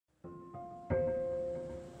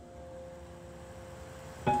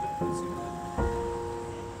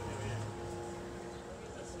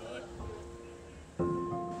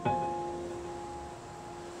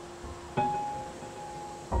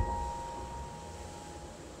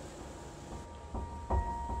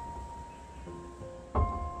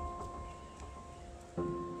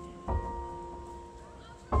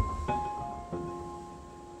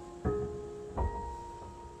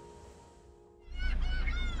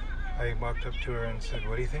I walked up to her and said,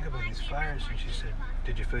 what do you think about these fires? And she said,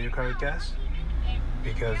 did you fill your car with gas?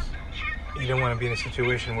 Because you don't want to be in a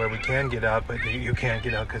situation where we can get out, but you can't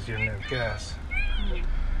get out because you don't have gas.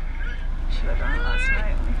 Should have done it last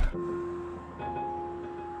night.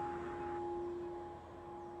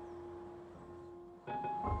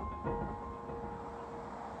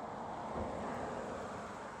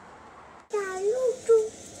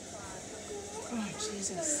 Oh,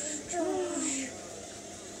 Jesus.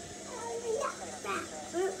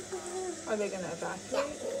 Are they going to evacuate?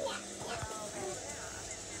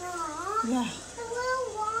 Yeah. The little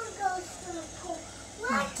one goes to the pool.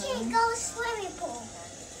 Why can't go swimming pool?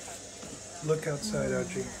 Look outside,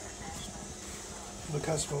 Audrey. Look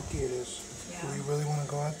how smoky it is. Yeah. Do we really want to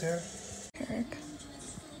go out there? Eric,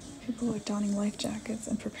 people are donning life jackets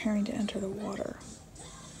and preparing to enter the water.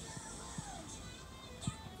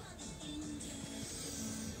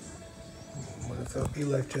 What if there'll be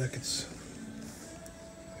life jackets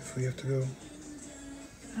if we have to go?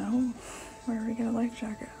 No, where do we get a life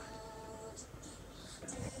jacket?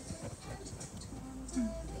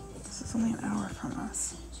 This is only an hour from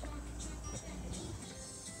us.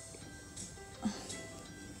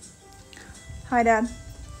 Hi, Dad.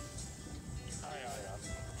 Hi,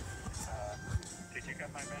 did you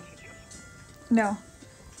get my messages? No.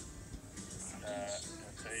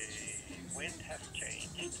 The wind has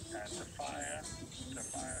changed and the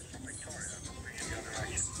fire from Victoria is moving in the other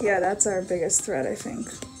direction. Yeah, that's our biggest threat, I think.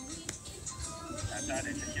 And that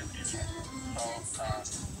is a huge threat.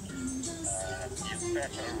 So you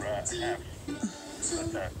better have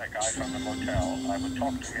the guy from the motel. I would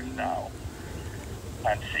talk to him now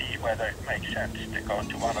and see whether it makes sense to go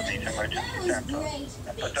to one of these emergency centers.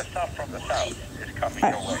 But the stuff from the south is coming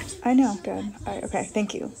your way. I know, good. Okay,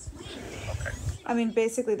 thank you. Okay. I mean,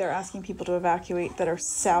 basically they're asking people to evacuate that are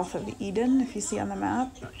south of Eden, if you see on the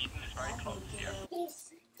map. Eden is very close here.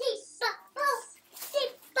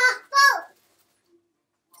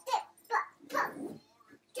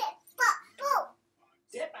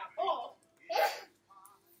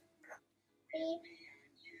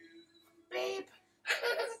 Beep.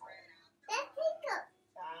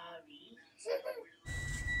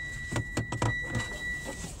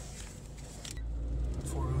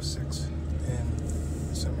 4:06 in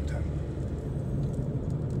the summertime.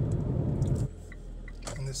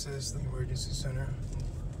 And this is the emergency center.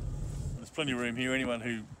 There's plenty of room here. Anyone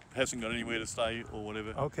who hasn't got anywhere to stay or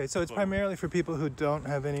whatever. Okay, so it's primarily for people who don't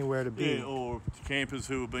have anywhere to be. Yeah, or campers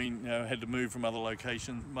who have been, had to move from other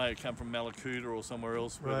locations, may have come from Malakuta or somewhere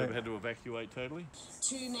else where they've had to evacuate totally.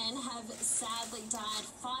 2 men have sadly died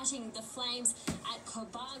fighting the flames at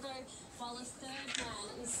Cobargo, while a 3rd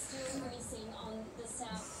man is still missing on the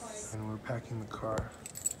south coast. And we're packing the car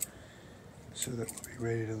so that we'll be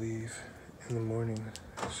ready to leave in the morning,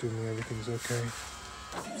 assuming everything's okay.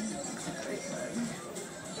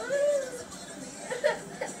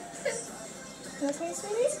 Okay,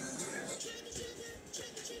 sweetie?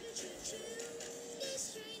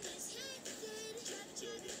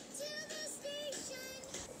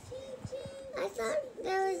 I thought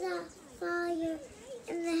there was a fire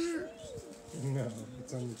in the house. No,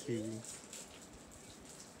 it's on the TV.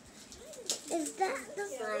 Is that the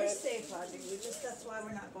Yeah, fire? we're safe, Audrey. That's why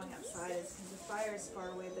we're not going outside. Is because the fire is far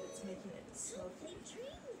away, but it's making it smoky.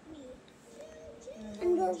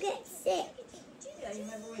 And we'll get sick. Yeah, you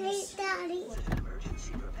remember when Hey, Daddy.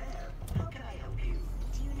 Emergency repair. How can I help you?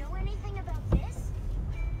 Do you know anything about this?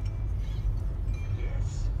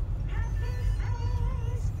 Yes.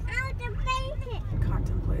 Out the bacon.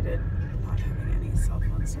 contemplated not having any cell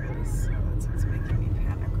phone service, so that's what's making me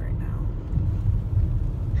panic right now.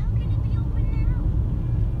 How can it be open now?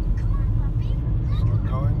 Come on, puppy. So we're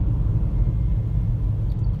going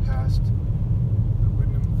past the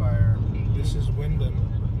Wyndham fire. This is Wyndham.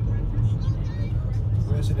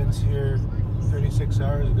 Residents here 36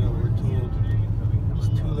 hours ago were told it's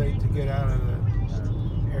too late to get out of the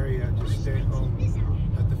area, just stay home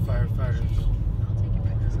at the firefighters.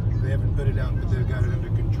 They haven't put it out, but they've got it under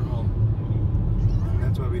control. And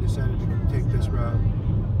that's why we decided to take this route.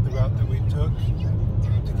 The route that we took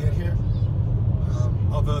to get here.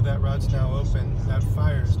 Although that route's now open, that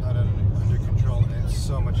fire is not under control and it's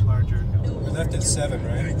so much larger. We left at 7,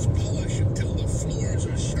 right? It's polish until the floors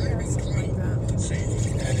are shining clean.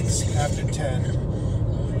 And it's after 10.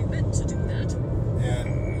 I meant to do that. And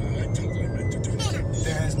I totally meant to do that.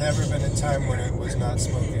 there has never been a time when it was not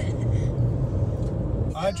smoking.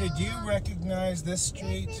 Audrey, do you recognize this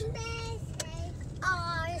street?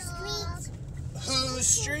 Our street. Whose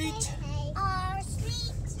street? Our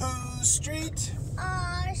street. Whose street?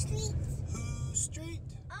 Our street.